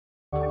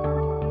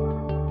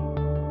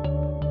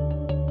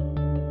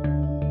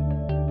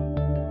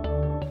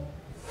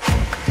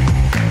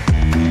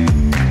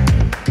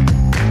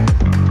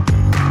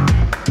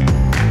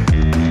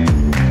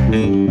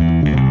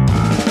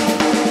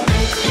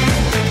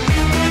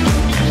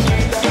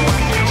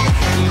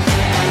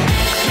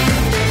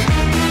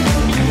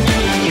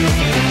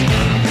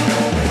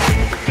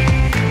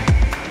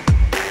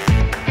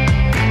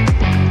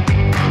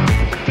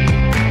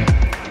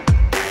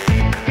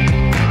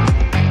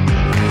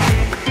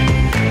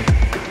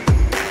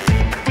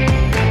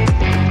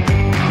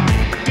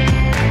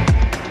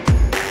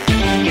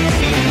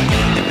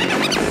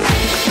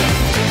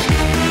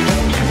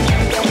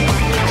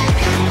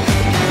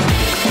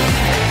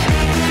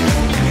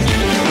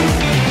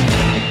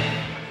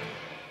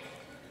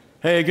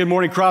Hey, good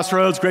morning,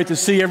 Crossroads. Great to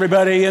see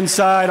everybody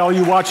inside, all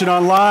you watching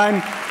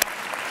online.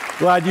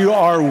 Glad you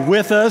are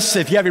with us.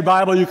 If you have your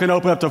Bible, you can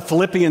open up to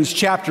Philippians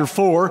chapter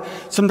 4.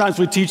 Sometimes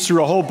we teach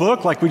through a whole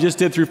book like we just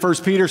did through 1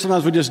 Peter.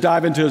 Sometimes we just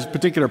dive into a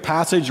particular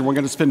passage, and we're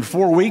going to spend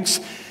 4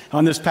 weeks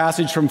on this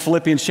passage from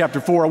Philippians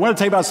chapter 4. I want to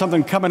tell you about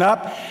something coming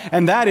up,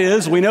 and that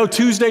is, we know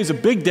Tuesday is a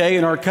big day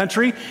in our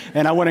country,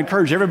 and I want to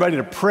encourage everybody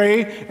to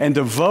pray and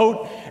to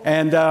vote.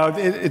 And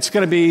it's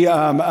going to be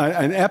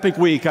an epic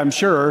week, I'm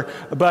sure.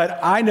 But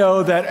I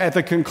know that at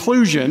the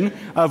conclusion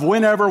of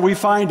whenever we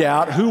find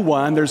out who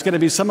won, there's going to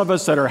be some of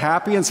us that are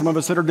happy and some of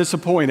us that are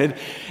disappointed.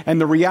 And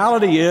the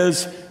reality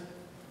is,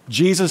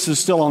 Jesus is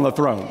still on the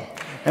throne.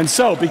 And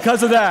so,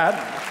 because of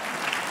that,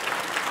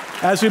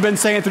 as we've been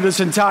saying through this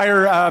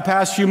entire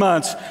past few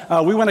months,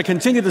 we want to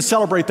continue to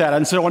celebrate that.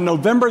 And so on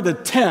November the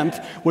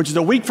 10th, which is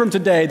a week from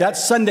today, that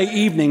Sunday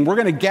evening, we're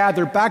going to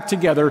gather back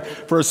together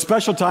for a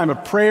special time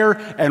of prayer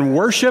and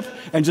worship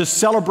and just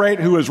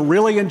celebrate who is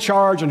really in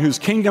charge and whose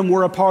kingdom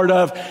we're a part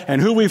of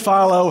and who we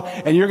follow.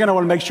 And you're going to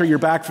want to make sure you're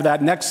back for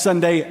that next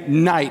Sunday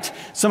night.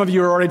 Some of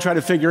you are already trying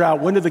to figure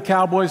out, when did the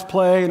Cowboys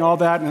play and all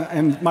that?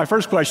 And my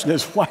first question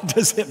is, why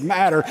does it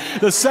matter?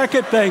 The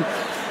second thing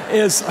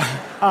is,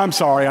 I'm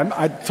sorry,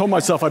 I told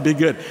myself I'd be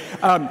good.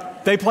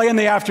 They play in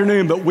the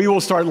afternoon, but we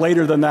will start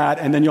later than that,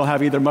 and then you'll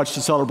have either much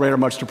to celebrate or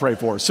much to pray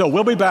for. So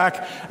we'll be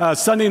back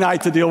Sunday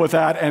night to deal with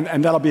that,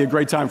 and that'll be a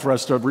great time for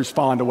us to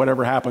respond to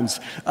whatever happens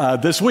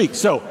this week.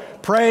 So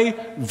pray,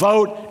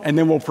 vote, and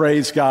then we'll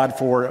praise God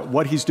for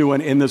what He's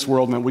doing in this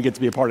world, and that we get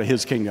to be a part of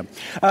His kingdom.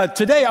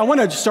 Today, I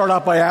want to start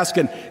off by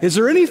asking, is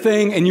there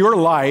anything in your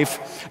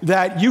life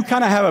that you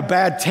kind of have a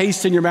bad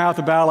taste in your mouth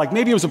about? Like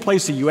maybe it was a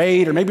place that you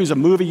ate, or maybe it was a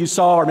movie you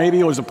saw, or maybe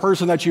it was a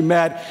person that you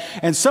met,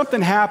 and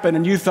something happened,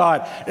 and you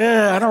thought,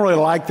 I don't really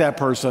like that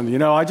person. You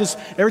know,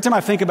 every time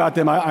I think about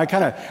them,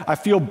 I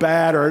feel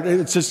bad, or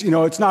it's just,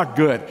 it's not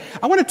good.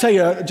 I want to tell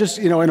you, just,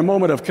 in a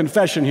moment of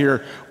confession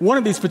here, one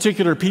of these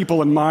particular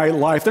people in my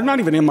life, they're not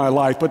even in my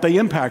life, but they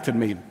impacted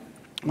me.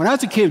 When I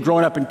was a kid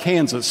growing up in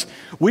Kansas,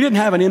 we didn't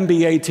have an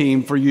NBA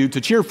team for you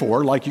to cheer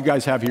for like you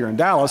guys have here in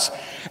Dallas.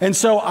 And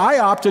so I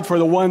opted for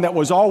the one that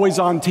was always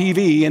on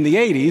TV in the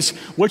 80s,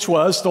 which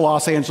was the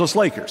Los Angeles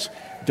Lakers.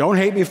 Don't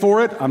hate me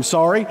for it. I'm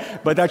sorry,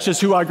 but that's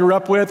just who I grew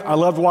up with. I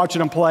loved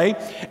watching them play,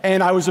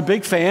 and I was a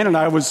big fan, and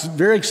I was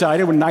very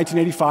excited when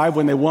 1985,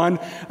 when they won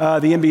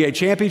the NBA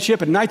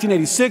championship. In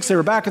 1986, they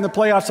were back in the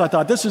playoffs. I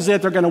thought, this is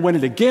it. They're going to win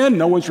it again.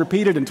 No one's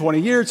repeated in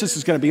 20 years. This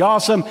is going to be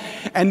awesome.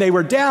 And they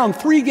were down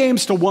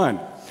 3-1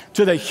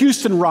 to the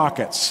Houston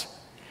Rockets,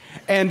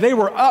 and they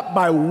were up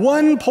by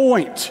 1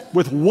 point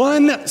with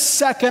 1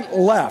 second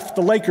left.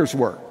 The Lakers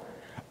were.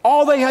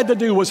 All they had to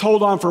do was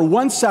hold on for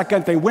 1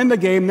 second. They win the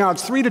game. Now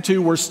it's 3-2.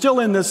 We're still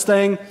in this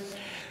thing.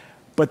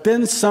 But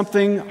then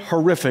something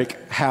horrific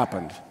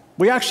happened.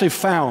 We actually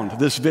found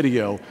this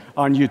video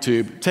on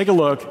YouTube. Take a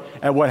look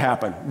at what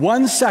happened.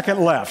 1 second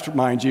left,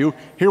 mind you.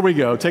 Here we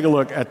go. Take a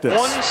look at this.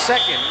 1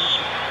 second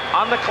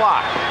on the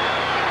clock.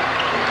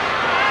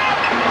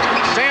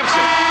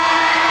 Sampson.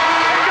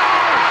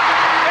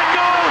 It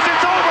goes.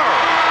 It's over.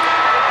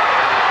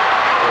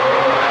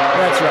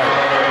 That's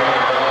right.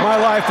 My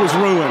life was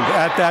ruined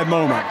at that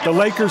moment. The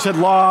Lakers had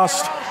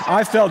lost.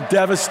 I felt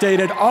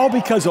devastated, all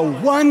because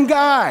of one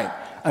guy,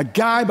 a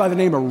guy by the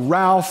name of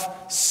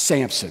Ralph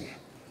Sampson.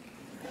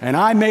 And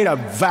I made a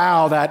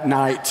vow that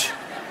night.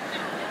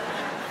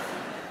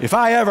 If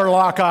I ever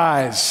lock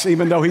eyes,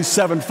 even though he's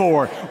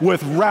 7'4",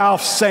 with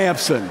Ralph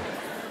Sampson,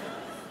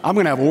 I'm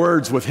going to have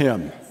words with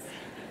him.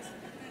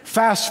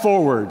 Fast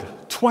forward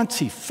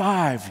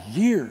 25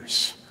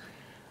 years.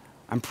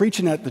 I'm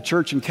preaching at the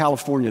church in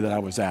California that I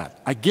was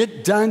at. I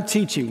get done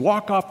teaching,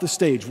 walk off the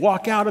stage,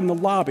 walk out in the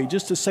lobby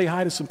just to say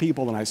hi to some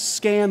people, and I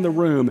scan the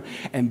room,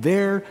 and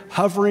there,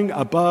 hovering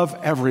above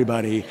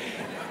everybody,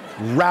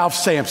 Ralph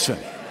Sampson.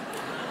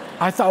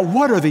 I thought,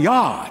 what are the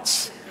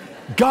odds?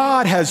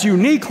 God has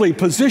uniquely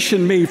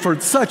positioned me for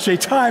such a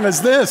time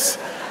as this.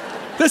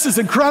 This is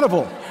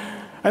incredible.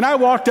 And I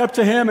walked up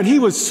to him, and he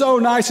was so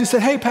nice. He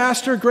said, hey,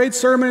 Pastor, great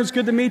sermon. It's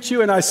good to meet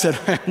you. And I said,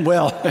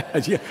 well,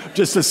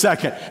 just a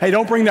second. Hey,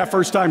 don't bring that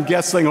first-time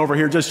guest thing over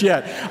here just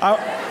yet.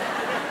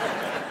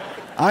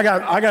 I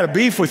got a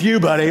beef with you,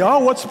 buddy. Oh,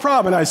 what's the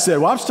problem? And I said,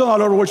 well, I'm still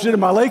not over what you did to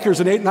my Lakers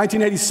in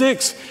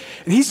 1986.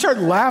 And he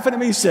started laughing at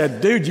me. He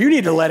said, dude, you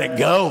need to let it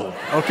go,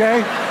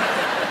 okay?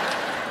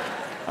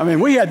 I mean,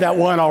 we had that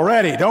one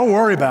already. Don't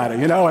worry about it,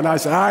 And I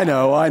said, I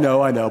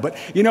know. But,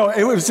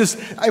 it was just,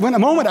 in a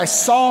moment I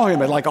saw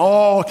him, it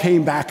all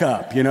came back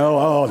up,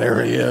 Oh,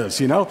 there he is,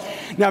 Now,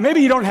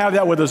 maybe you don't have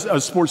that with a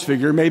sports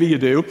figure. Maybe you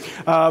do.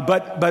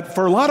 But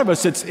for a lot of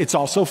us, it's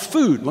also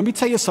food. Let me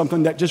tell you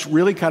something that just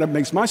really kind of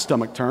makes my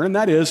stomach turn, and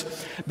that is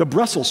the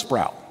Brussels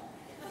sprout.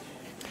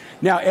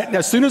 Now,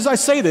 as soon as I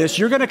say this,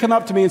 you're going to come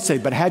up to me and say,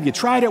 but have you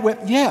tried it with?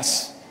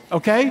 Yes.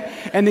 Okay?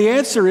 And the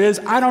answer is,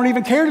 I don't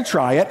even care to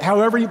try it.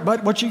 However,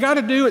 but what you got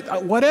to do,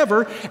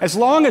 whatever, as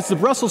long as the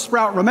Brussels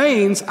sprout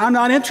remains, I'm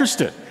not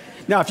interested.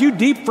 Now, if you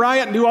deep fry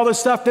it and do all this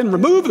stuff, then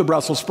remove the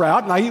Brussels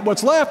sprout and I eat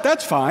what's left,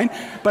 that's fine.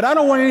 But I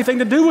don't want anything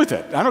to do with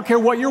it. I don't care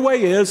what your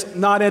way is,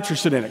 not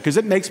interested in it, because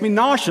it makes me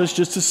nauseous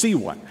just to see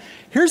one.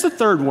 Here's the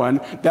third one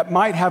that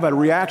might have a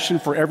reaction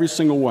for every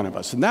single one of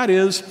us, and that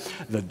is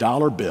the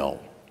dollar bill.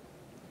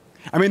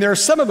 I mean, there are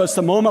some of us,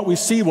 the moment we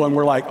see one,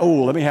 we're like,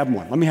 oh, let me have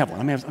one, let me have one,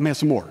 let me have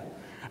some more.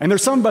 And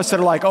there's some of us that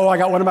are like, oh, I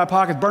got one in my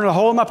pocket, burning a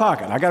hole in my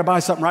pocket. I got to buy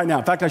something right now.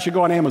 In fact, I should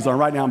go on Amazon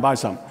right now and buy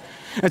something.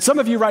 And some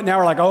of you right now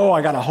are like, oh,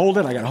 I got to hold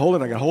it, I got to hold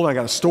it, I got to hold it, I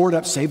got to store it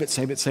up, save it,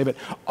 save it, save it.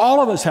 All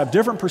of us have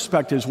different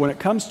perspectives when it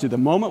comes to the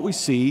moment we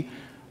see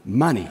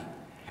money.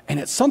 And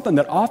it's something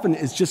that often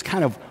is just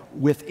kind of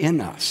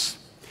within us.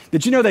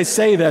 Did you know they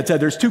say that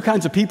there's two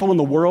kinds of people in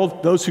the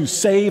world, those who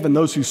save and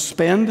those who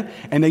spend,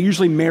 and they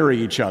usually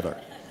marry each other.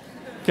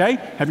 Okay?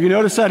 Have you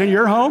noticed that in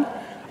your home?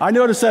 I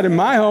noticed that in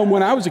my home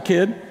when I was a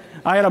kid.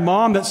 I had a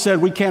mom that said,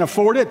 we can't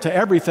afford it to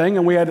everything,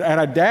 and we had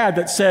a dad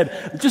that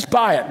said, just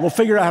buy it, we'll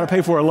figure out how to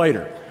pay for it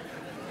later.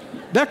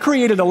 That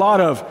created a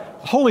lot of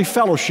holy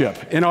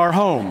fellowship in our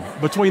home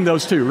between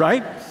those two,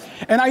 right?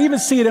 And I even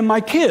see it in my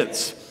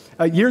kids.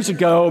 Years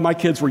ago, my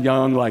kids were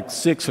young, like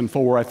 6 and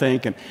 4, I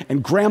think,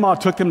 and Grandma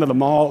took them to the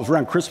mall. It was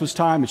around Christmas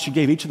time, and she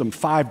gave each of them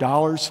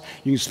 $5.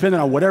 You can spend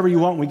it on whatever you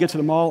want when we get to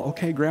the mall.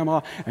 Okay,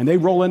 Grandma. And they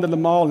roll into the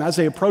mall, and as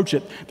they approach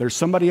it, there's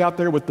somebody out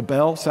there with the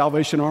bell,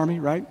 Salvation Army,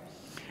 right?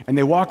 And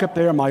they walk up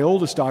there, and my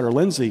oldest daughter,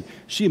 Lindsay,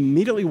 she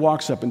immediately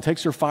walks up and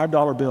takes her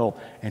 $5 bill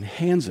and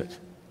hands it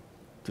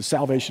to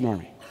Salvation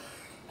Army.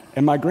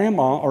 And my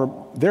grandma,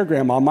 or their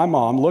grandma, my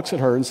mom, looks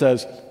at her and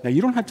says, now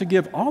you don't have to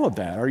give all of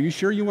that. Are you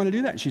sure you want to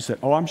do that? And she said,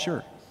 oh, I'm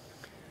sure.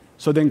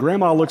 So then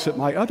grandma looks at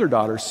my other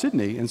daughter,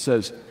 Sydney, and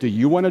says, do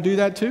you want to do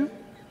that too?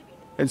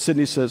 And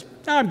Sydney says,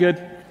 no, I'm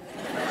good.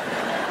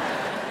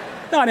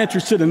 Not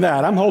interested in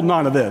that. I'm holding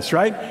on to this,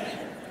 right?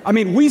 I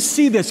mean, we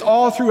see this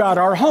all throughout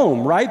our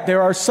home, right?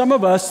 There are some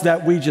of us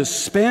that we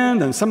just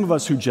spend and some of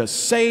us who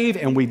just save,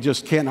 and we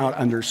just cannot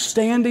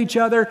understand each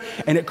other,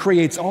 and it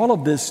creates all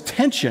of this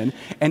tension.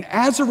 And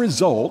as a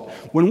result,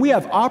 when we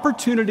have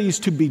opportunities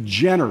to be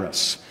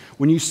generous,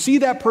 when you see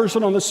that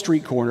person on the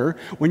street corner,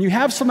 when you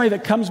have somebody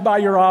that comes by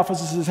your office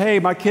and says, hey,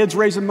 my kid's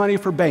raising money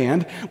for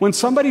band, when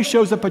somebody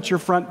shows up at your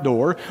front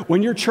door,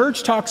 when your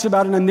church talks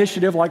about an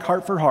initiative like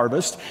Heart for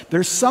Harvest,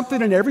 there's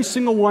something in every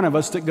single one of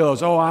us that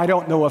goes, oh, I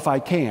don't know if I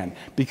can,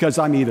 because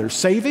I'm either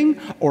saving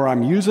or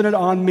I'm using it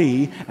on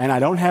me, and I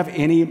don't have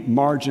any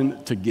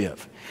margin to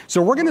give.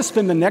 So we're going to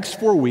spend the next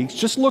 4 weeks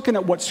just looking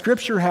at what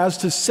Scripture has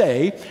to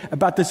say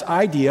about this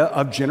idea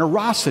of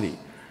generosity.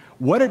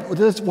 What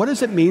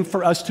does it mean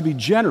for us to be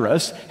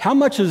generous? How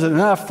much is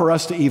enough for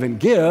us to even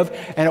give?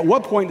 And at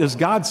what point does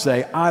God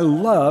say, I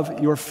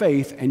love your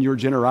faith and your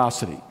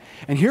generosity?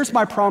 And here's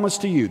my promise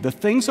to you. The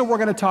things that we're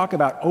going to talk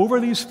about over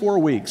these 4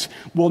 weeks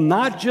will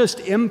not just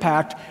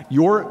impact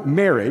your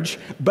marriage,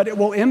 but it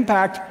will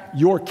impact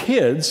your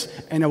kids,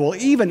 and it will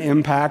even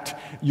impact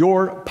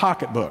your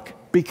pocketbook.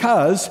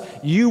 Because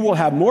you will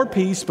have more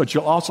peace, but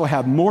you'll also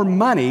have more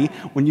money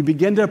when you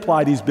begin to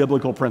apply these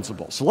biblical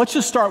principles. So let's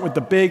just start with the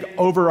big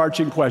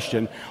overarching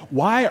question.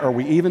 Why are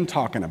we even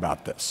talking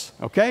about this?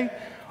 Okay?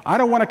 I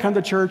don't want to come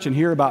to church and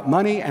hear about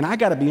money, and I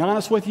got to be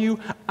honest with you,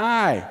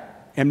 I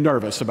am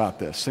nervous about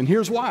this, and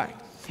here's why.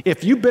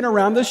 If you've been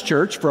around this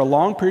church for a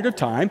long period of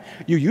time,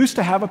 you used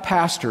to have a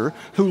pastor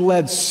who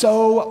led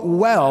so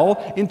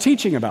well in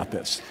teaching about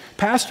this.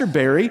 Pastor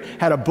Barry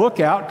had a book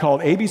out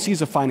called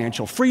ABCs of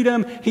Financial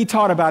Freedom. He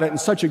taught about it in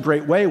such a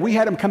great way. We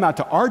had him come out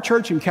to our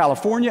church in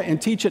California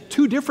and teach it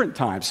 2 different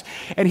times.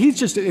 And he's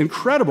just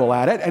incredible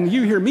at it. And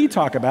you hear me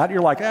talk about it,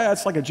 you're like,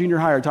 it's like a junior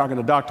higher talking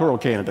to doctoral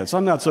candidates.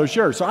 I'm not so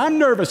sure. So I'm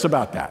nervous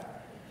about that.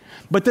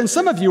 But then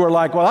some of you are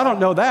like, well, I don't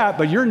know that,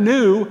 but you're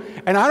new,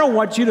 and I don't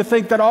want you to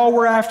think that all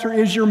we're after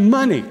is your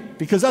money,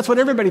 because that's what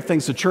everybody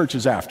thinks the church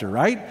is after,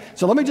 right?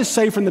 So let me just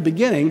say from the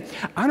beginning,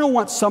 I don't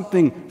want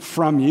something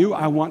from you,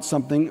 I want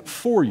something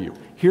for you.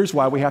 Here's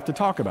why we have to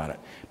talk about it.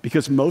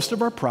 Because most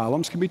of our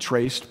problems can be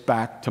traced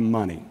back to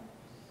money.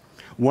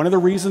 One of the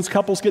reasons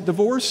couples get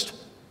divorced?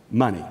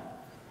 Money.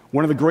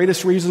 One of the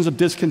greatest reasons of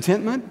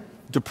discontentment,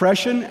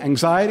 depression,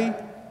 anxiety?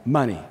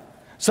 Money.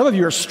 Some of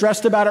you are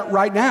stressed about it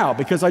right now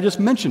because I just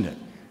mentioned it.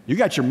 You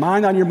got your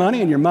mind on your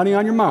money and your money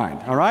on your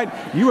mind, all right?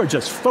 You are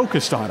just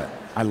focused on it.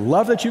 I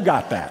love that you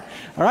got that,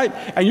 all right?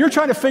 And you're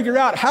trying to figure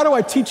out, how do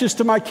I teach this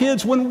to my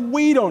kids when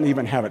we don't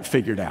even have it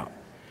figured out?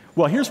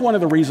 Well, here's one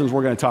of the reasons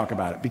we're going to talk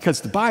about it,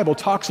 because the Bible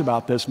talks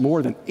about this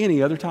more than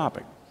any other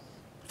topic.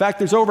 In fact,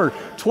 there's over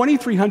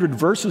 2,300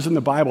 verses in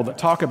the Bible that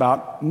talk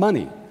about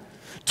money.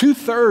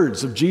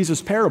 2/3 of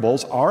Jesus'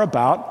 parables are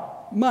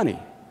about money.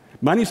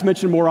 Money's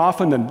mentioned more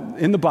often than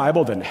in the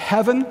Bible than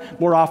heaven,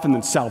 more often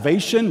than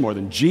salvation, more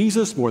than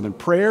Jesus, more than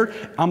prayer,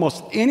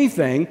 almost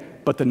anything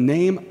but the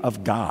name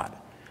of God.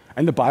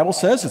 And the Bible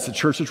says it's the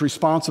church's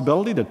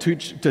responsibility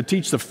to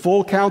teach the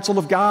full counsel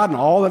of God and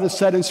all that is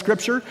said in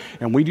Scripture.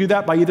 And we do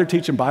that by either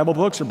teaching Bible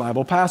books or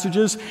Bible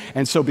passages.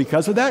 And so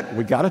because of that,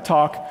 we got to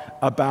talk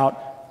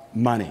about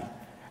money.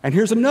 And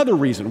here's another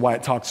reason why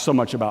it talks so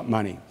much about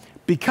money.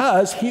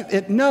 Because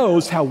it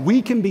knows how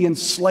we can be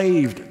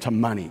enslaved to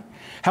money.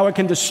 how it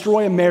can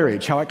destroy a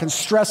marriage, how it can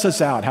stress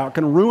us out, how it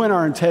can ruin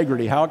our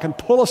integrity, how it can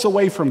pull us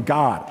away from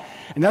God.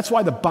 And that's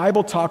why the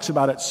Bible talks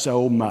about it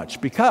so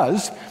much,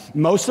 because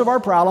most of our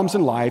problems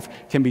in life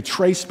can be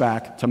traced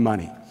back to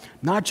money.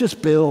 Not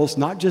just bills,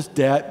 not just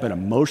debt, but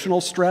emotional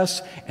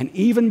stress, and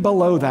even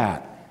below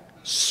that,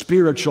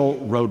 spiritual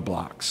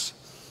roadblocks.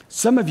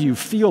 Some of you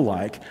feel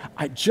like,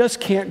 I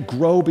just can't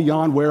grow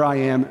beyond where I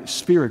am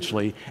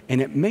spiritually, and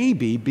it may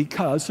be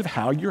because of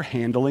how you're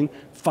handling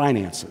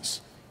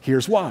finances.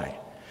 Here's why.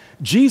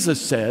 Jesus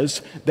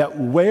says that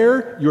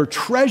where your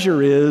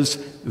treasure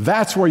is,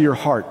 that's where your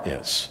heart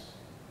is.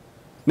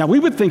 Now, we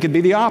would think it'd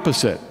be the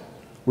opposite.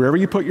 Wherever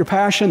you put your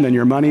passion, then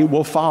your money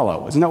will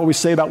follow. Isn't that what we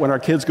say about when our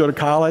kids go to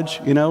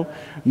college? You know,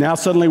 now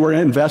suddenly we're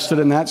invested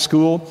in that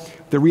school.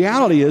 The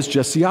reality is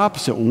just the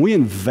opposite. When we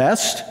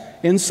invest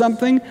in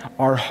something,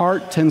 our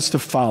heart tends to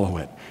follow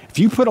it. If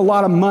you put a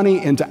lot of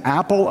money into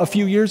Apple a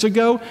few years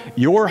ago,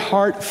 your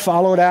heart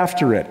followed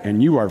after it,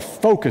 and you are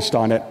focused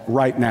on it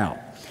right now.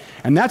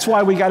 And that's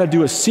why we got to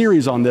do a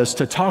series on this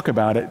to talk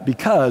about it,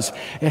 because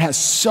it has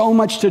so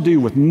much to do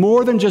with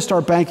more than just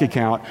our bank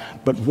account,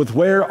 but with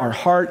where our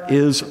heart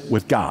is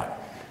with God.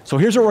 So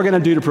here's what we're going to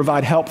do to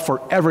provide help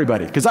for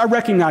everybody, because I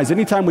recognize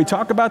anytime we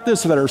talk about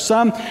this, there are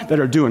some that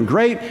are doing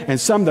great and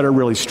some that are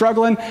really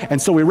struggling.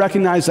 And so we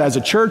recognize as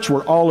a church,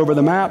 we're all over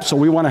the map, so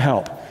we want to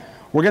help.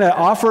 We're going to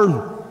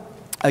offer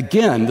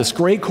again, this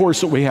great course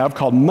that we have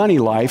called Money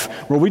Life,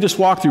 where we just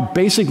walk through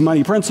basic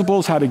money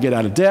principles, how to get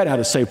out of debt, how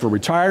to save for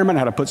retirement,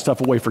 how to put stuff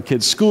away for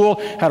kids'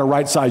 school, how to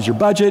right-size your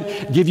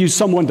budget, give you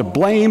someone to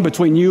blame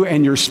between you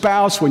and your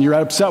spouse when you're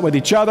upset with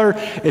each other.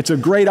 It's a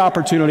great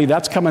opportunity.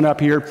 That's coming up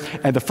here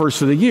at the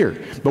first of the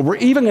year. But we're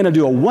even going to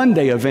do a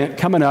one-day event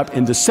coming up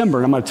in December,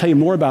 and I'm going to tell you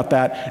more about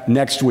that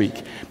next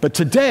week. But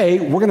today,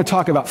 we're going to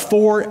talk about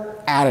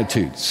 4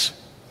 attitudes.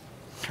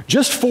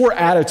 Just 4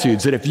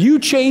 attitudes that if you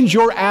change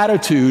your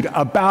attitude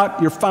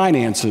about your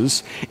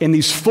finances in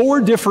these 4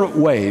 different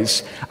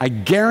ways, I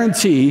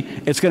guarantee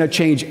it's going to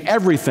change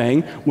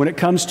everything when it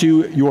comes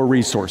to your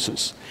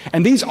resources.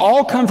 And these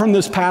all come from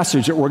this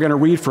passage that we're going to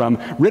read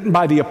from, written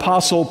by the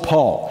Apostle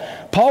Paul.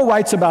 Paul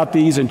writes about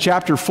these in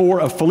chapter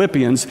 4 of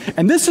Philippians,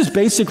 and this is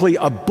basically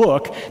a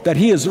book that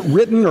he has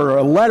written, or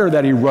a letter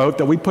that he wrote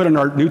that we put in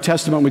our New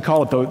Testament. We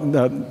call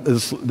it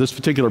this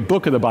particular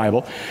book of the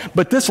Bible.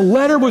 But this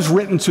letter was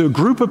written to a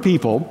group of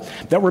people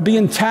that were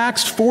being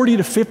taxed 40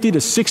 to 50 to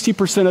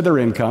 60% of their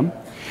income.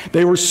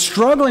 They were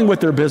struggling with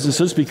their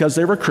businesses because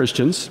they were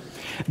Christians.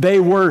 They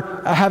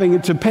were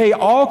having to pay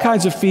all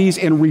kinds of fees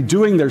in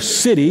redoing their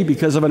city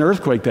because of an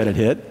earthquake that had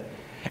hit.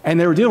 And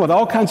they were dealing with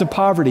all kinds of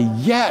poverty.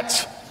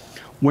 Yet,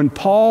 when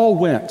Paul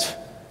went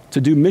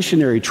to do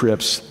missionary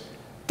trips,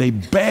 they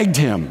begged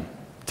him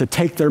to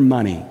take their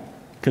money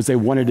because they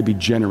wanted to be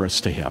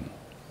generous to him.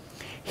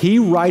 He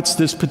writes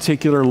this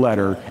particular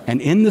letter,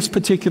 and in this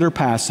particular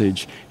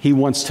passage, he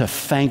wants to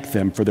thank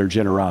them for their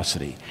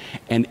generosity.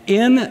 And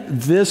in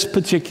this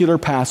particular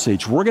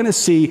passage, we're going to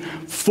see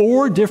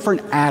 4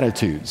 different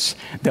attitudes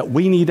that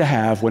we need to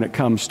have when it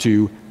comes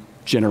to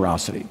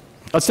generosity.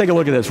 Let's take a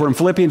look at this. We're in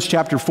Philippians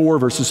chapter 4,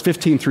 verses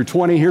 15 through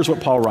 20. Here's what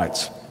Paul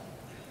writes.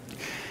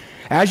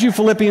 As you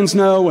Philippians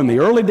know, in the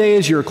early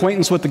days, your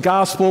acquaintance with the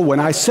gospel, when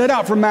I set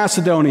out from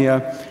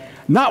Macedonia,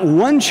 not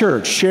one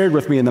church shared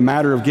with me in the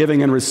matter of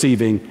giving and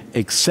receiving,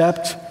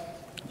 except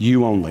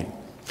you only.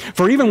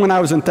 For even when I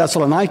was in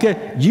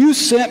Thessalonica, you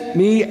sent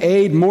me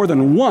aid more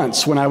than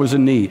once when I was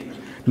in need.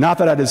 Not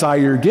that I desire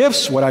your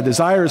gifts. What I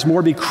desire is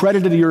more be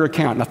credited to your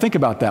account. Now think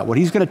about that. What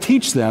he's going to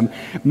teach them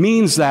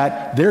means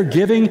that their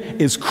giving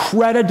is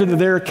credited to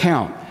their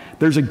account.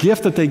 There's a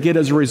gift that they get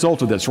as a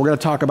result of this. We're going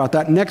to talk about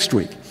that next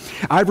week.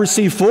 I've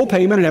received full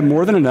payment and have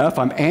more than enough.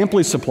 I'm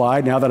amply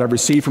supplied now that I've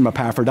received from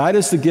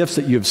Epaphroditus the gifts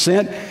that you have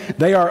sent.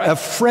 They are a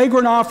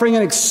fragrant offering,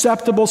 an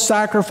acceptable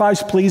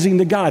sacrifice pleasing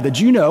to God. Did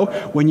you know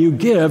when you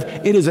give,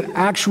 it is an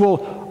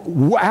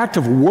actual act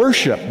of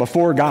worship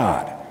before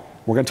God?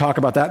 We're going to talk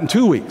about that in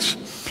 2 weeks.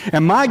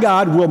 And my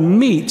God will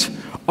meet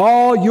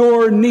all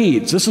your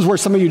needs. This is where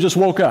some of you just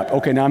woke up.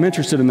 Okay, now I'm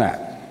interested in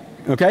that.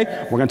 Okay,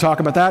 we're going to talk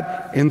about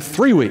that in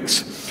 3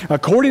 weeks.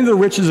 According to the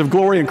riches of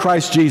glory in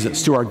Christ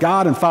Jesus, to our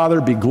God and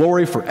Father be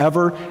glory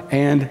forever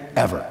and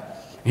ever.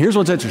 Here's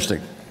what's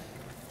interesting.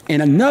 In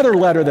another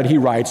letter that he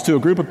writes to a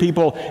group of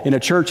people in a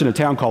church in a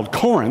town called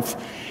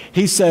Corinth,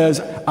 he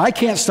says, I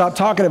can't stop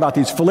talking about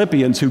these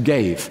Philippians who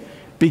gave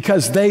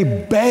because they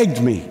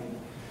begged me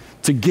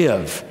to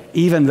give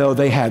even though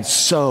they had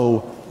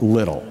so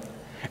little.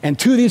 And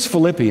to these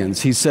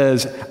Philippians, he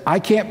says, I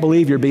can't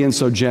believe you're being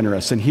so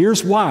generous. And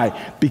here's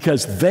why.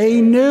 Because they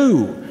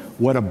knew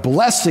what a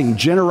blessing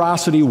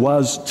generosity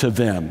was to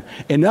them.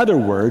 In other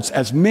words,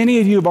 as many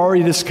of you have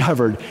already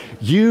discovered,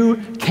 you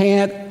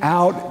can't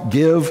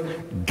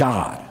outgive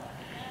God.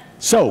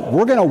 So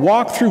we're going to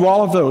walk through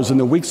all of those in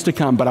the weeks to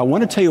come, but I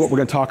want to tell you what we're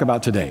going to talk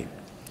about today.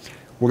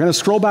 We're going to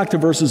scroll back to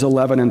verses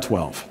 11 and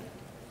 12.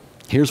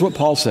 Here's what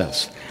Paul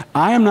says.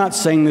 I am not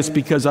saying this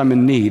because I'm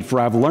in need, for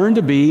I've learned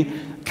to be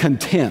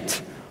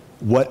content,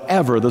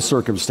 whatever the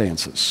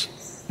circumstances.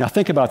 Now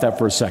think about that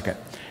for a second.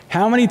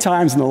 How many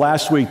times in the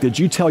last week did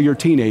you tell your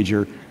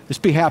teenager,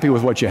 just be happy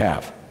with what you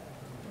have?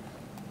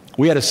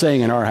 We had a saying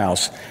in our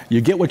house,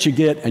 you get what you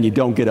get and you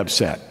don't get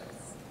upset.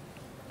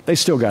 They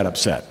still got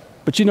upset,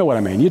 but you know what I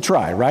mean. You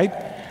try, right?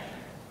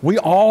 We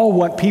all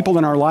want people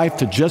in our life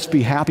to just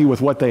be happy with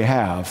what they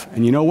have.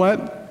 And you know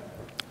what?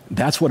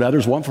 That's what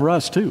others want for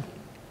us too.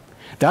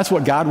 That's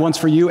what God wants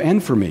for you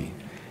and for me.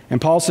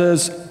 And Paul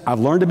says, I've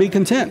learned to be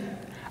content.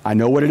 I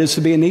know what it is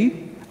to be in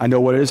need. I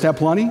know what it is to have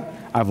plenty.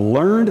 I've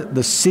learned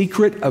the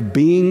secret of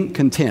being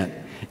content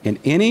in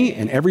any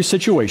and every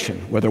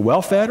situation, whether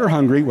well-fed or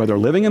hungry, whether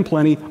living in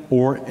plenty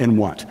or in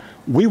want.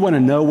 We want to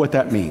know what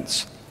that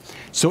means.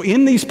 So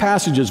in these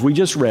passages we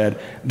just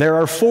read, there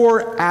are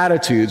 4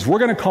 attitudes. We're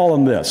going to call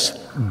them this,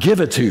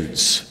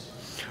 Givitudes,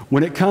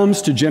 when it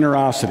comes to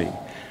generosity.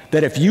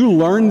 That if you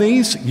learn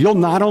these, you'll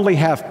not only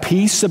have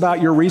peace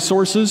about your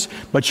resources,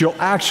 but you'll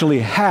actually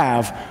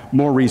have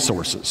more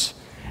resources.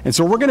 And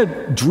so we're going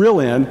to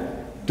drill in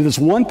to this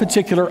one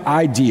particular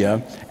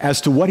idea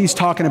as to what he's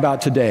talking about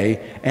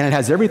today, and it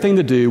has everything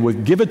to do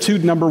with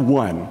Givitude number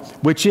 1,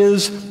 which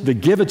is the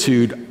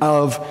Givitude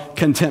of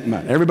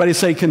contentment. Everybody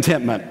say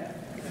contentment.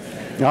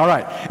 All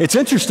right. It's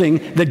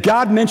interesting that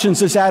God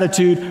mentions this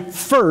attitude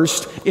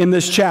first in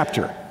this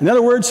chapter. In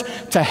other words,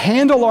 to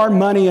handle our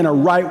money in a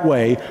right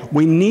way,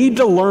 we need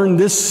to learn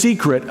this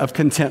secret of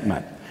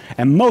contentment.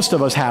 And most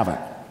of us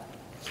haven't.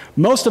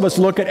 Most of us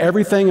look at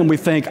everything and we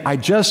think, I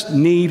just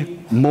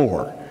need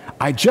more.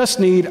 I just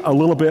need a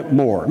little bit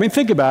more. I mean,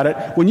 think about it.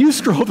 When you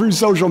scroll through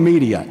social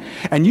media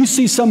and you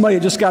see somebody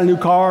that just got a new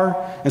car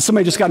and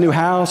somebody just got a new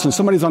house and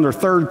somebody's on their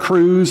 3rd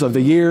cruise of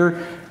the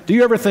year, do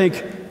you ever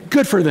think,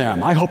 good for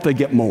them, I hope they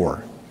get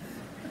more?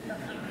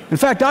 In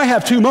fact, I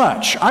have too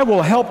much. I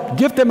will help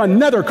gift them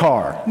another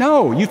car.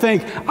 No, you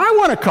think, I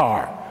want a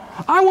car.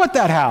 I want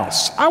that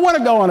house. I want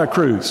to go on a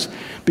cruise.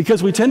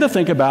 Because we tend to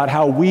think about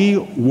how we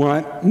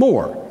want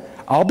more.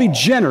 I'll be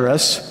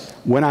generous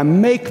when I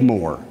make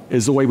more,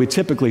 is the way we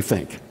typically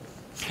think.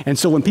 And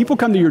so when people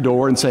come to your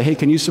door and say, hey,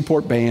 can you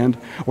support band?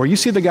 Or you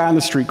see the guy on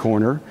the street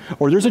corner,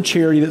 or there's a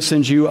charity that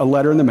sends you a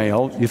letter in the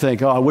mail, you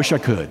think, oh, I wish I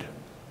could,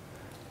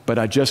 but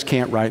I just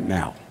can't right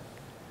now.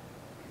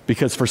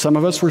 Because for some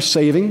of us, we're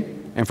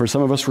saving, and for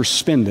some of us, we're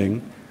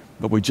spending,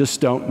 but we just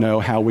don't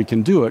know how we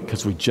can do it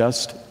because we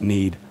just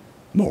need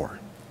more.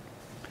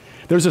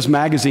 There's this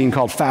magazine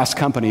called Fast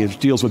Company.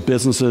 It deals with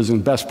businesses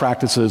and best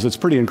practices. It's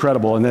pretty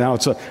incredible. And now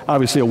it's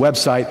obviously a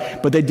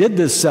website. But they did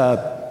this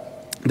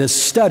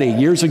study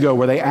years ago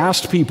where they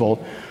asked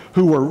people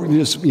who were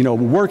just,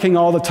 working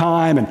all the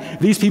time. And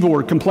these people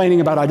were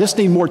complaining about, I just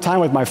need more time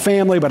with my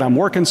family, but I'm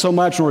working so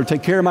much in order to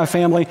take care of my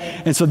family.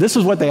 And so this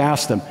is what they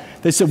asked them.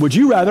 They said, would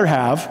you rather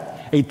have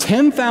a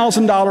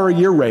 $10,000 a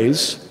year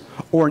raise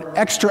or an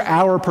extra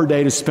hour per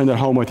day to spend at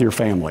home with your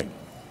family?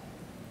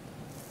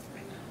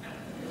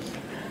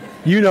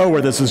 You know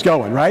where this is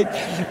going, right?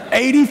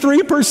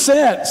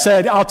 83%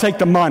 said, I'll take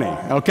the money,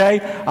 okay?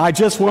 I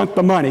just want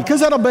the money, because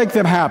that'll make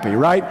them happy,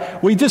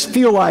 right? We just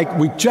feel like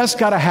we just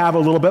got to have a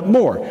little bit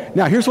more.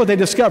 Now, here's what they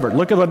discovered.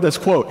 Look at this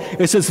quote.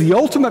 It says, the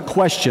ultimate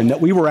question that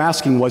we were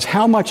asking was,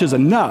 how much is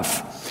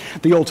enough?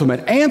 The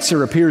ultimate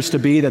answer appears to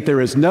be that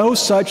there is no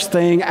such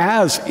thing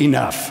as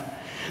enough.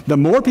 The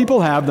more people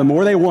have, the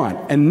more they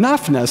want.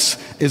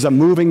 Enoughness is a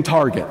moving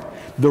target.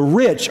 The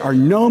rich are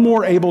no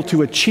more able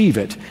to achieve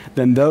it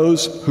than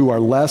those who are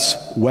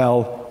less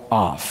well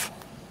off.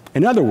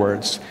 In other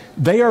words,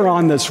 they are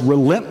on this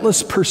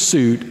relentless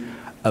pursuit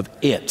of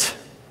it.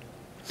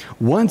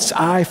 Once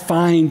I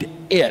find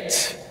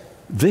it,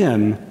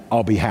 then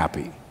I'll be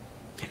happy.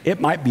 It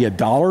might be a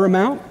dollar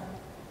amount.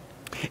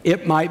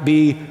 It might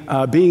be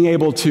being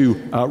able to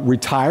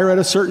retire at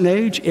a certain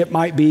age. It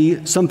might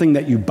be something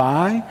that you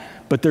buy.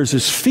 But there's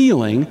this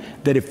feeling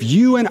that if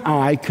you and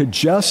I could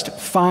just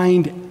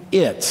find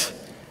it,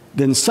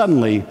 then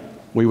suddenly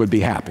we would be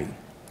happy.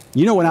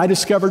 You know when I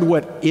discovered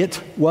what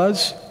it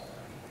was?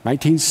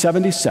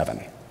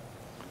 1977,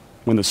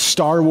 when the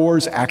Star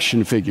Wars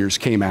action figures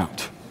came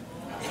out.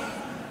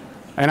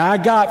 And I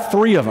got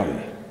 3 of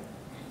them.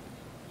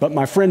 But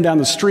my friend down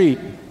the street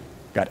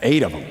got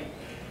 8 of them.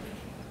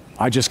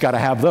 I just got to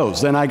have those.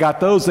 Then I got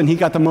those, then he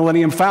got the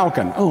Millennium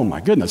Falcon. Oh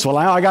my goodness, well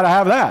now I got to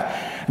have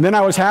that. And then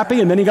I was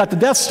happy, and then he got the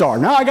Death Star.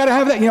 Now I got to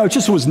have that. It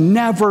just was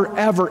never,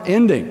 ever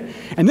ending.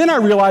 And then I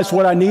realized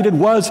what I needed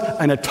was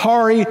an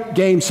Atari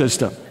game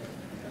system.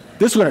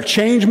 This was going to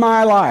change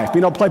my life.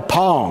 Play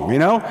Pong,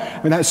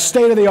 I mean, that's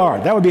state of the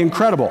art. That would be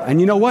incredible.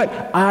 And you know what?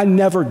 I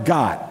never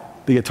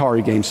got the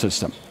Atari game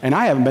system. And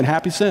I haven't been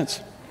happy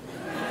since.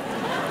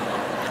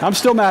 I'm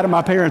still mad at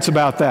my parents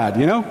about that,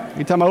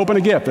 Anytime I open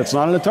a gift, it's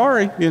not an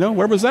Atari,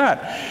 where was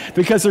that?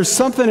 Because there's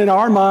something in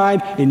our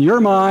mind, in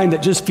your mind,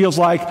 that just feels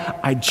like,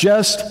 I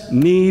just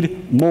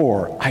need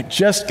more. I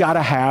just got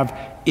to have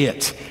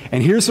it.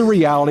 And here's the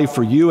reality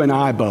for you and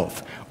I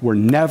both. We're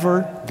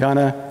never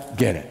gonna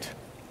get it.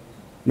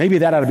 Maybe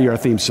that ought to be our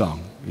theme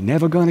song. You're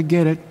never gonna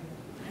get it.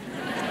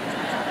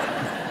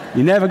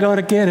 You're never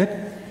gonna get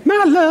it.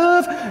 My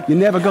love, you're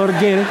never gonna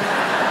get it.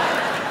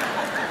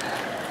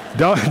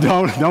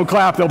 Don't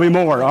clap, there'll be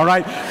more, all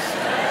right?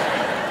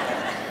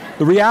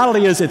 The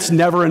reality is it's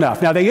never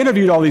enough. Now, they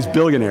interviewed all these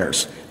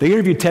billionaires. They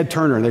interviewed Ted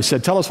Turner, and they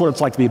said, tell us what it's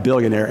like to be a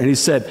billionaire. And he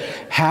said,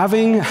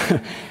 having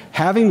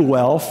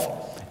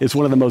wealth is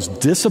one of the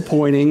most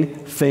disappointing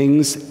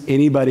things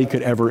anybody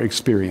could ever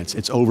experience.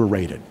 It's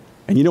overrated.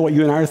 And you know what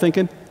you and I are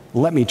thinking?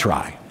 Let me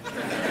try.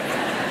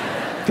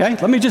 Okay?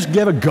 Let me just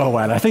give a go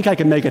at it. I think I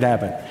can make it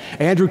happen.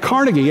 Andrew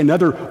Carnegie,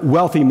 another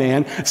wealthy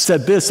man,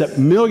 said this, that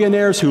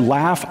millionaires who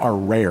laugh are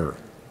rare.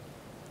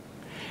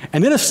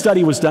 And then a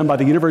study was done by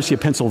the University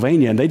of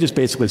Pennsylvania, and they just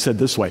basically said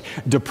this way,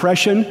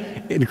 depression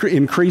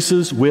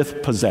increases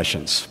with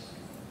possessions.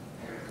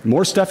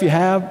 More stuff you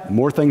have,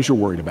 more things you're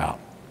worried about.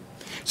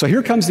 So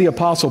here comes the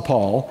Apostle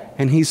Paul,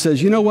 and he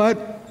says, you know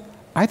what?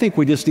 I think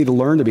we just need to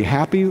learn to be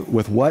happy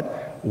with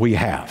what we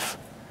have.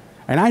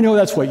 And I know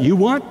that's what you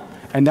want,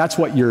 and that's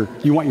what you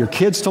want your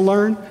kids to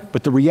learn,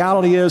 but the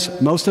reality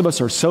is most of us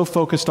are so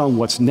focused on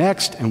what's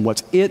next and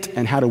what's it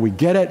and how do we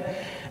get it.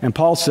 And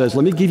Paul says,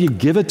 let me give you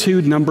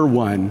Givitude number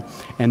 1,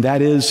 and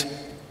that is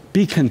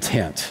be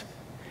content.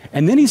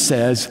 And then he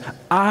says,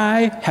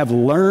 I have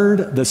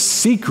learned the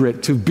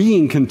secret to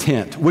being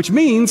content, which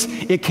means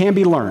it can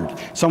be learned.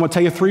 So I'm going to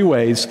tell you 3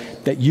 ways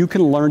that you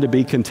can learn to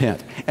be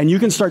content. And you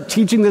can start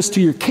teaching this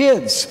to your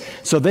kids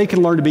so they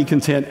can learn to be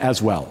content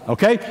as well.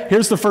 Okay?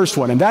 Here's the first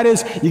one, and that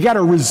is you got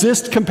to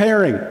resist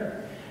comparing.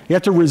 You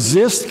have to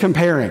resist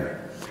comparing.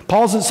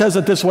 Paul says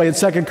it this way in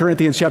 2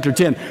 Corinthians chapter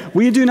 10.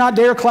 We do not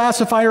dare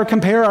classify or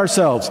compare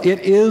ourselves. It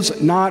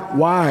is not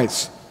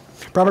wise.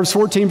 Proverbs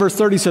 14, verse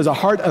 30 says, a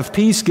heart of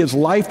peace gives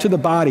life to the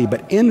body,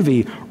 but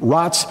envy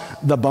rots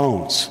the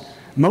bones.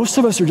 Most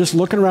of us are just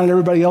looking around at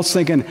everybody else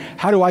thinking,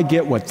 how do I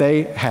get what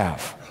they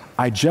have?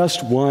 I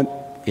just want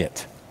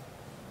it.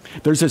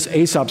 There's this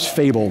Aesop's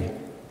fable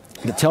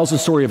that tells the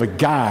story of a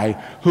guy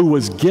who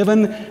was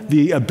given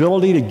the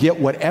ability to get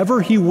whatever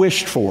he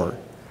wished for,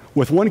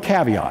 with one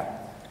caveat.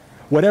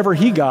 Whatever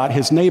he got,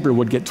 his neighbor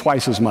would get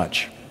twice as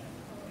much.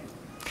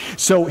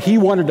 So he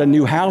wanted a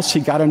new house.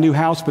 He got a new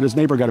house, but his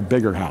neighbor got a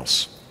bigger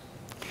house.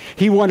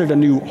 He wanted a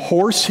new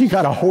horse. He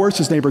got a horse.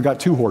 His neighbor got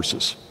 2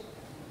 horses.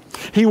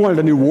 He wanted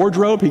a new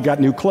wardrobe. He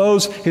got new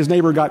clothes. His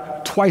neighbor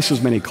got twice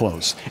as many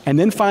clothes. And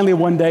then finally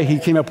one day he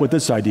came up with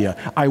this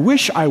idea. I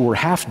wish I were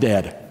half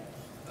dead.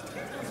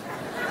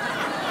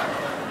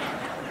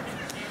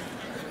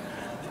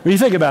 When you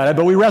think about it,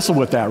 but we wrestle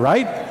with that,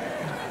 right?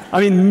 I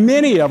mean,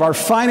 many of our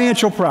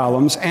financial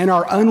problems and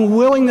our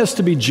unwillingness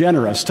to be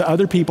generous to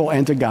other people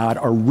and to God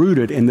are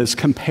rooted in this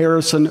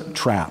comparison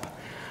trap.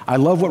 I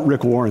love what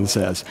Rick Warren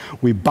says.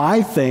 We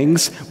buy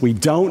things we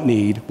don't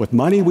need with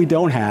money we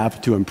don't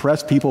have to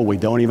impress people we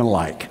don't even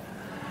like.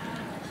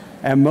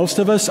 And most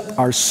of us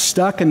are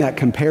stuck in that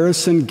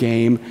comparison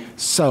game,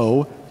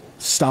 so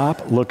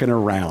stop looking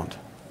around.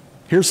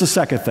 Here's the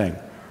second thing.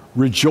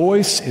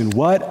 Rejoice in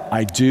what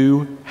I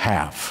do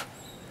have.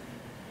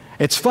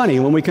 It's funny,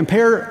 when we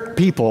compare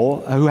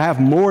people who have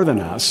more than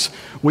us,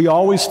 we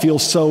always feel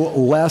so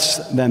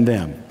less than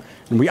them.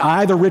 And we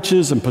eye the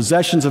riches and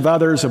possessions of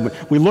others, and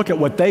we look at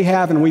what they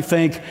have and we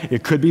think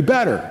it could be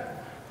better.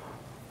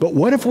 But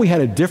what if we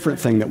had a different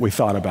thing that we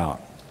thought about?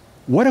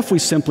 What if we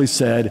simply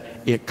said,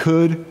 it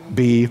could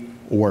be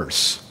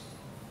worse?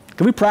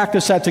 Can we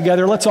practice that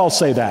together? Let's all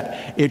say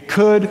that. It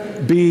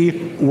could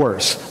be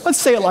worse. Let's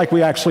say it like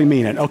we actually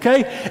mean it,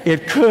 okay?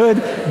 It could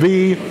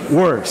be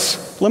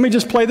worse. Let me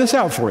just play this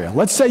out for you.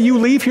 Let's say you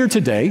leave here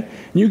today,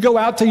 and you go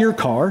out to your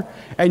car,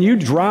 and you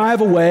drive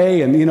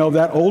away, and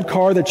that old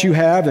car that you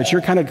have that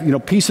you're kind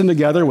of piecing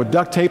together with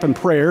duct tape and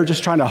prayer,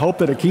 just trying to hope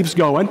that it keeps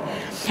going.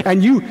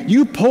 And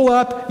you pull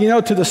up,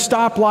 to the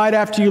stoplight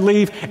after you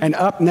leave, and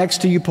up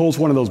next to you pulls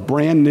one of those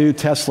brand new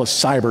Tesla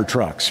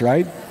Cybertrucks,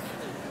 right?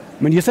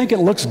 I mean, you think it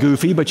looks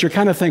goofy, but you're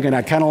kind of thinking,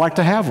 I'd kind of like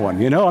to have one,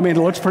 I mean,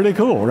 it looks pretty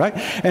cool, right?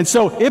 And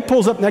so it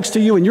pulls up next to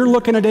you, and you're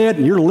looking at it,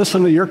 and you're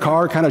listening to your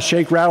car kind of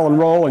shake, rattle, and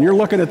roll, and you're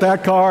looking at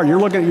that car, and you're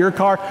looking at your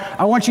car.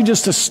 I want you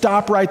just to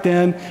stop right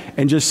then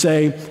and just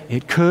say,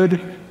 it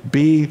could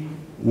be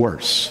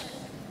worse.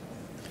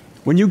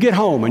 When you get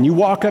home and you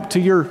walk up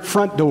to your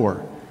front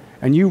door,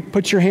 and you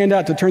put your hand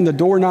out to turn the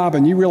doorknob,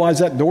 and you realize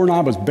that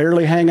doorknob is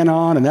barely hanging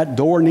on, and that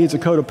door needs a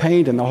coat of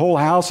paint, and the whole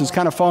house is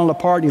kind of falling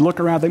apart, and you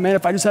look around and think, man,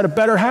 if I just had a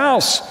better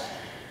house,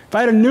 if I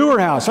had a newer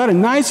house, if I had a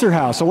nicer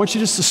house, I want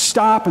you just to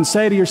stop and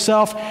say to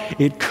yourself,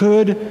 it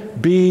could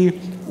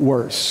be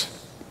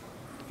worse.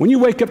 When you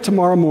wake up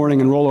tomorrow morning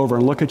and roll over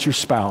and look at your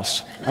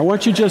spouse, I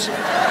want you just...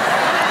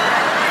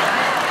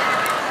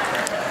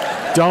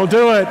 Don't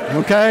do it,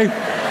 okay?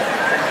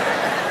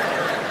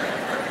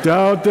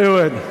 Don't do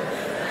it.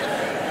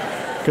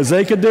 Because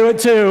they could do it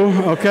too,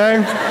 okay?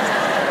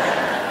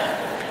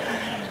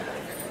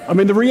 I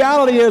mean, the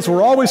reality is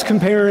we're always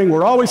comparing,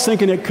 we're always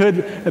thinking it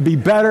could be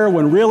better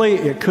when really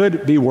it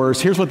could be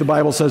worse. Here's what the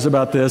Bible says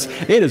about this.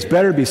 It is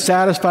better to be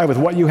satisfied with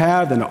what you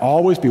have than to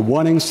always be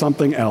wanting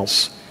something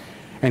else.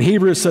 And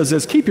Hebrews says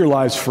this, keep your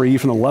lives free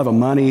from the love of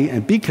money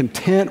and be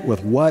content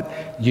with what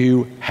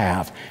you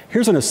have.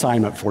 Here's an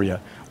assignment for you.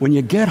 When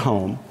you get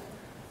home,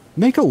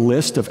 make a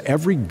list of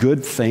every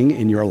good thing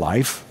in your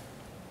life.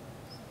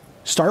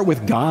 Start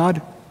with God,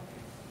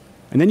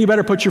 And then you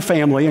better put your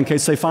family in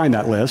case they find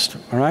that list,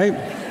 all right?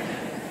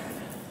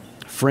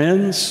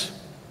 Friends,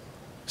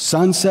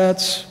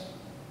 sunsets,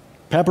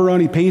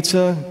 pepperoni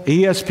pizza,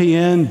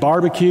 ESPN,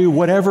 barbecue,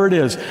 whatever it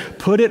is,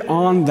 put it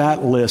on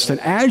that list. And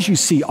as you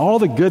see all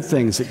the good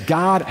things that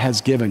God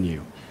has given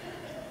you,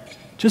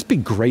 just be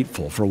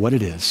grateful for what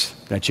it is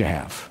that you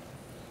have.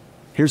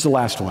 Here's the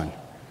last one.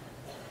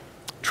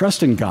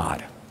 Trust in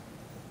God.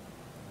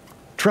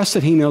 Trust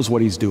that He knows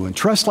what He's doing.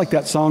 Trust, like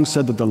that song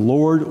said, that the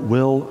Lord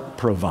will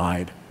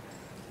provide.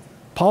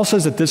 Paul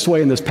says it this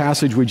way in this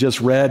passage we just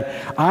read.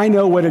 I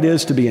know what it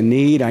is to be in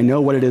need. I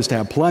know what it is to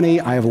have plenty.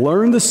 I have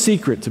learned the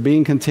secret to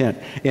being content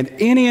in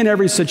any and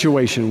every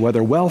situation,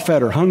 whether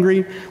well-fed or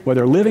hungry,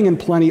 whether living in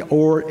plenty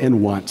or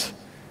in want.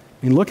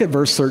 And look at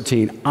verse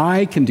 13.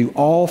 I can do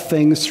all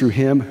things through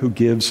Him who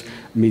gives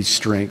me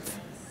strength.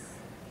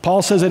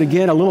 Paul says it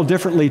again a little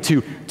differently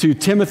to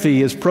Timothy,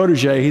 his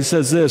protege. He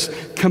says this,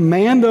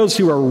 command those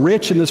who are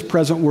rich in this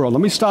present world.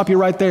 Let me stop you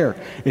right there.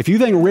 If you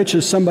think rich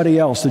is somebody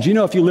else, did you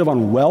know if you live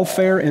on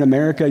welfare in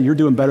America, you're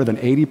doing better than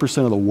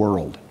 80% of the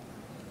world?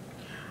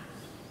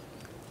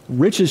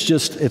 Rich is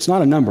just, it's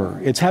not a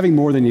number. It's having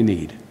more than you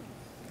need.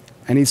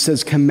 And he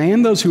says,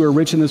 command those who are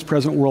rich in this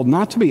present world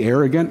not to be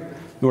arrogant,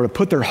 nor to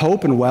put their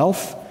hope in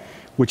wealth,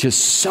 which is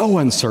so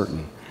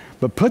uncertain,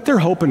 but put their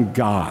hope in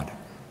God,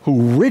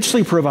 who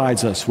richly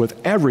provides us with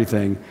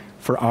everything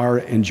for our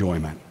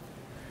enjoyment.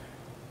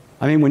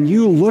 I mean, when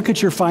you look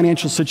at your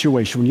financial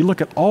situation, when you look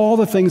at all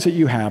the things that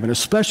you have, and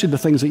especially the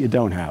things that you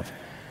don't have,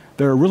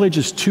 there are really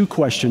just two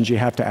questions you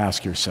have to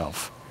ask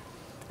yourself.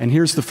 And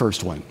here's the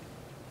first one.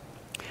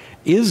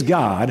 Is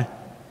God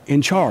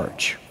in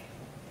charge?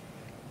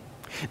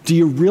 Do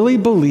you really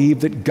believe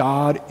that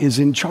God is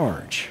in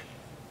charge?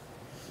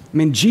 I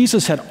mean,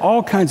 Jesus had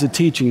all kinds of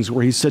teachings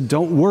where He said,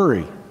 don't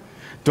worry.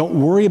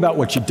 Don't worry about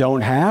what you don't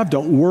have.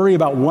 Don't worry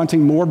about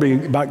wanting more,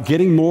 about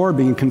getting more,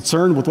 being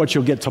concerned with what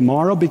you'll get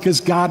tomorrow,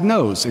 because God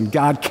knows and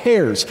God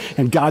cares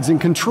and God's in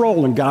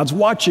control and God's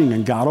watching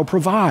and God will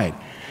provide.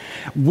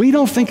 We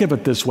don't think of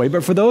it this way,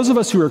 but for those of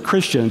us who are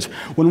Christians,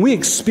 when we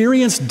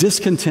experience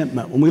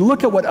discontentment, when we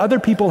look at what other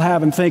people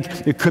have and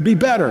think it could be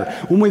better,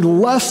 when we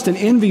lust and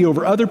envy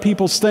over other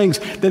people's things,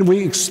 then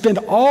we spend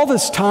all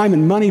this time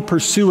and money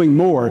pursuing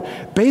more.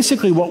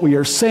 Basically what we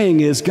are saying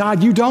is,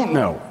 God, you don't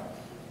know.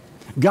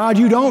 God,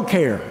 you don't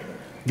care.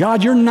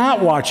 God, you're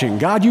not watching.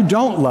 God, you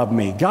don't love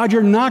me. God,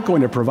 you're not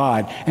going to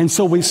provide. And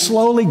so we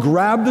slowly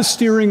grab the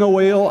steering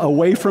wheel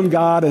away from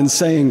God and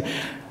saying,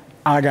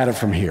 I got it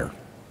from here.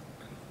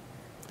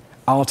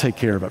 I'll take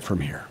care of it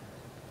from here.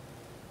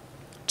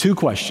 Two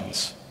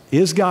questions.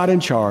 Is God in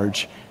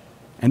charge?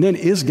 And then,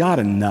 is God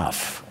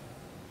enough?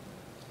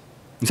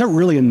 Is that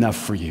really enough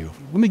for you?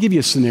 Let me give you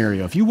a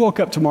scenario. If you woke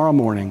up tomorrow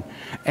morning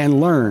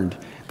and learned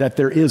that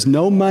there is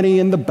no money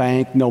in the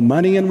bank, no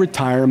money in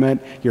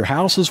retirement, your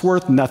house is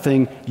worth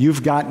nothing,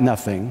 you've got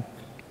nothing,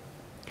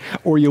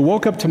 or you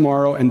woke up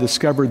tomorrow and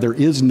discovered there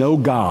is no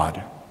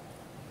God,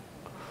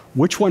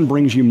 which one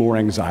brings you more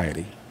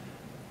anxiety?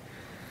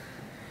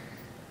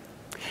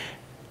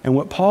 And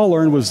what Paul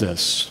learned was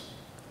this.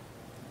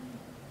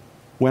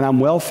 When I'm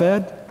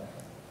well-fed,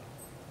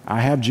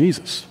 I have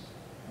Jesus.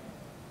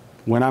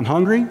 When I'm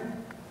hungry,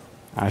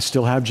 I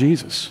still have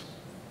Jesus.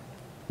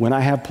 When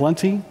I have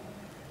plenty,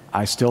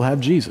 I still have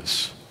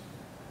Jesus.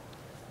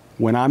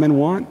 When I'm in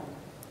want,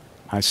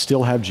 I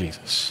still have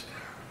Jesus.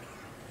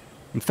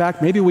 In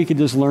fact, maybe we could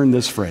just learn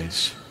this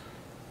phrase.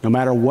 No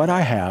matter what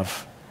I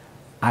have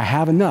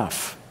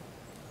enough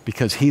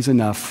because He's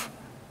enough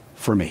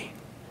for me.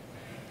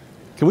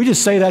 Can we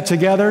just say that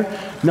together?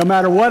 No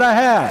matter what I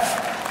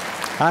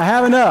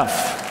have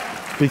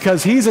enough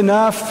because He's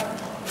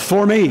enough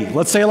for me.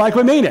 Let's say it like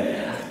we mean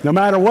it. No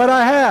matter what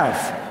I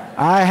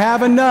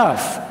have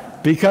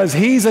enough because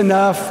He's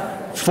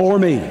enough for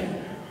me.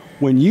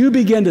 When you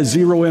begin to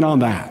zero in on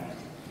that,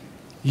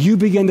 you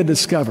begin to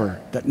discover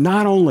that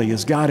not only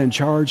is God in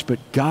charge, but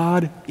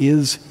God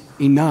is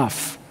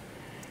enough.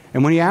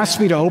 And when He asks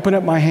me to open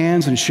up my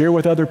hands and share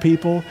with other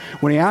people,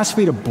 when He asks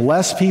me to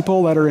bless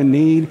people that are in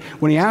need,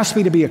 when He asks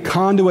me to be a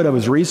conduit of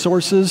His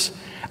resources,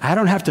 I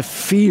don't have to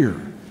fear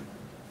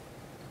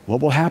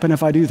what will happen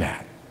if I do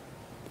that,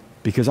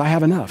 because I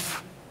have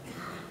enough,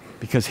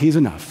 because He's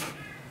enough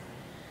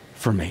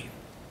for me.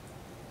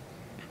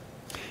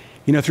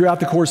 You know, throughout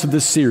the course of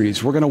this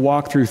series, we're going to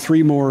walk through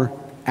 3 more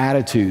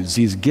attitudes,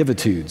 these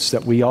Givitudes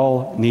that we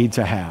all need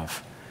to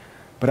have.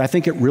 But I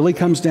think it really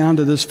comes down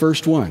to this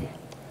first one.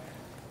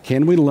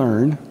 Can we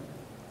learn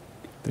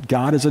that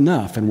God is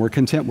enough and we're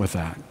content with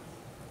that?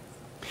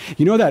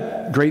 You know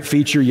that great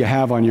feature you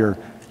have on your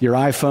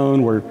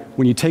iPhone where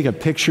when you take a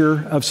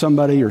picture of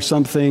somebody or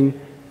something,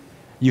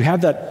 you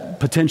have that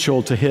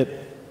potential to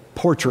hit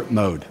portrait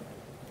mode.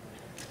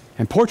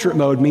 And portrait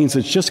mode means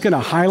it's just going to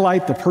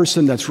highlight the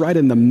person that's right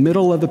in the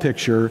middle of the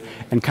picture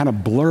and kind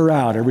of blur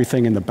out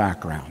everything in the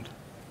background.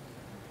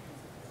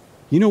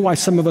 You know why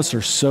some of us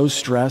are so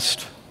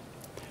stressed?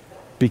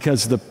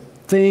 Because the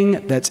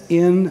thing that's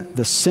in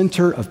the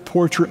center of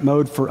portrait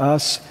mode for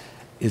us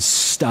is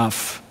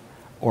stuff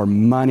or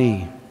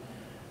money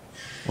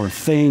or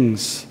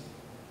things,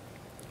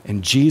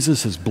 and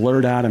Jesus is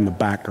blurred out in the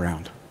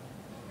background.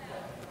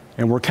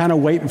 And we're kind of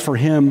waiting for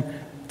him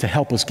to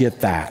help us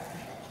get that.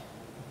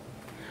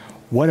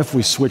 What if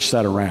we switch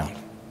that around?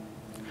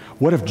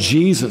 What if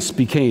Jesus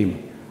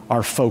became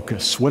our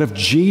focus? What if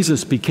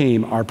Jesus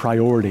became our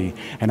priority?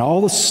 And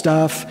all the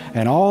stuff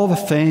and all the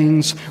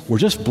things were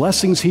just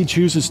blessings he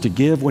chooses to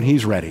give when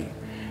he's ready.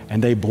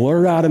 And they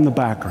blur out in the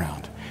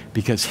background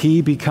because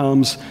he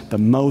becomes the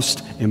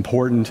most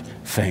important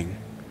thing.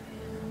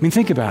 I mean,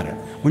 think about it.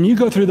 When you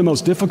go through the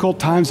most difficult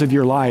times of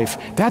your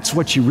life, that's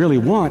what you really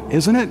want,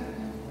 isn't it?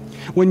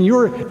 When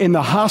you're in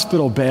the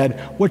hospital bed,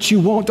 what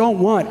you don't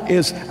want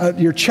is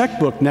your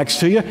checkbook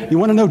next to you. You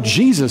want to know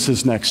Jesus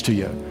is next to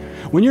you.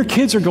 When your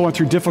kids are going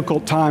through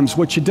difficult times,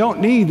 what you don't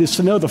need is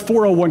to know the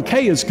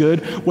 401k is good.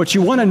 What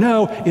you want to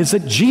know is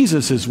that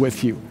Jesus is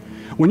with you.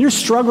 When you're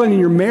struggling in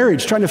your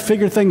marriage, trying to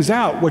figure things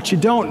out, what you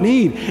don't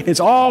need is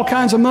all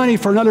kinds of money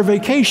for another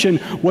vacation.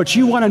 What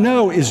you want to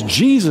know is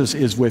Jesus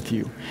is with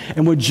you.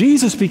 And when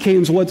Jesus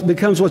becomes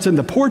what's in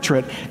the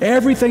portrait,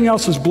 everything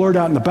else is blurred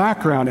out in the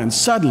background, and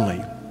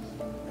suddenly,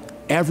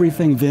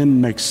 everything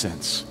then makes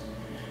sense.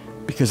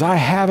 Because I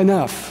have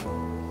enough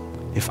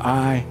if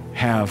I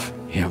have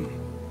him.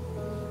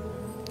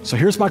 So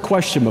here's my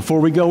question before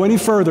we go any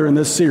further in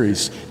this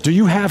series. Do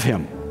you have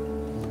him?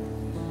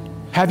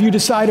 Have you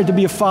decided to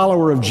be a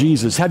follower of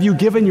Jesus? Have you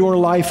given your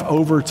life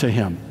over to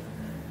him?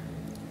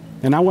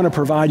 And I want to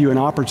provide you an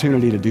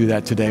opportunity to do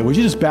that today. Would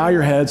you just bow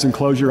your heads and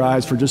close your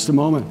eyes for just a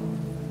moment?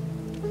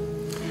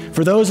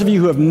 For those of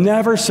you who have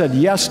never said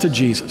yes to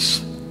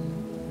Jesus,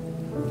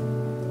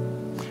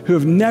 who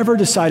have never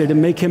decided to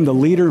make him the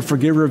leader and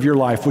forgiver of your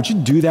life, would you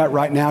do that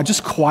right now,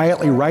 just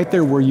quietly right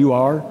there where you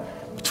are,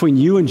 between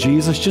you and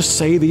Jesus? Just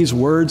say these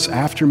words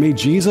after me.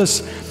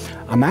 Jesus,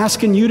 I'm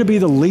asking you to be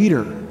the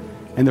leader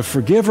and the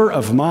forgiver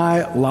of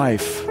my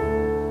life. And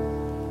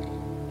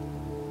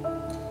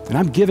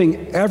I'm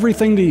giving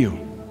everything to you.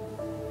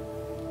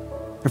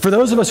 And for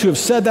those of us who have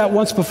said that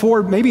once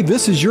before, maybe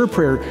this is your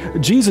prayer.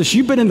 Jesus,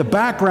 you've been in the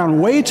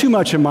background way too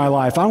much in my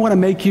life. I want to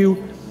make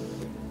you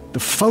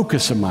the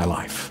focus of my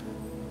life.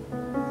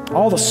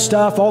 All the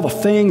stuff, all the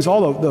things,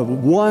 all the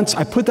wants,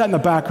 I put that in the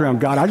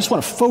background, God. I just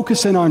want to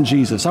focus in on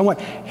Jesus. I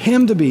want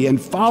him to be,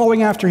 and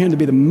following after him to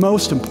be the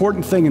most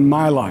important thing in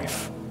my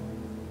life.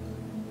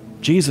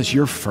 Jesus,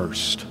 you're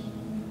first.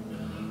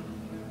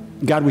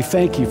 God, we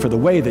thank you for the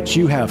way that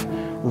you have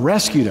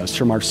rescued us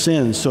from our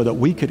sins so that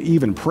we could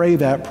even pray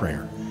that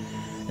prayer.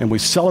 And we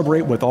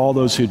celebrate with all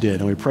those who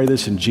did. And we pray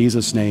this in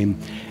Jesus' name,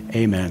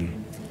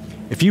 amen.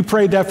 If you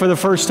prayed that for the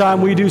first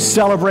time, we do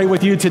celebrate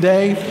with you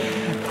today.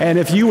 And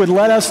if you would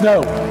let us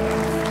know,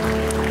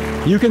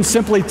 you can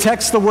simply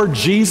text the word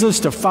Jesus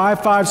to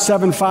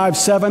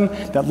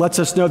 55757. That lets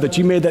us know that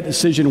you made that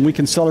decision, and we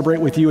can celebrate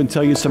with you and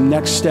tell you some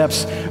next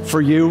steps for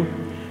you.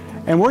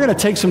 And we're going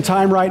to take some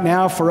time right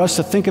now for us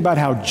to think about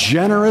how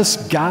generous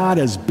God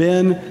has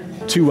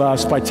been to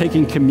us by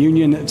taking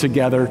communion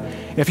together.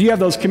 If you have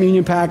those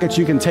communion packets,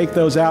 you can take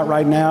those out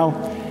right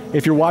now.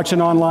 If you're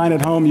watching online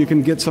at home, you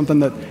can get something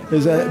that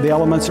is the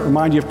elements that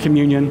remind you of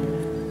communion.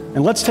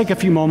 And let's take a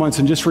few moments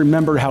and just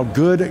remember how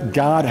good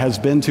God has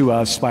been to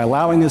us by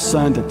allowing his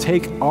son to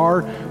take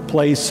our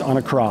place on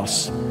a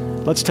cross.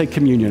 Let's take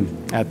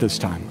communion at this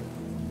time.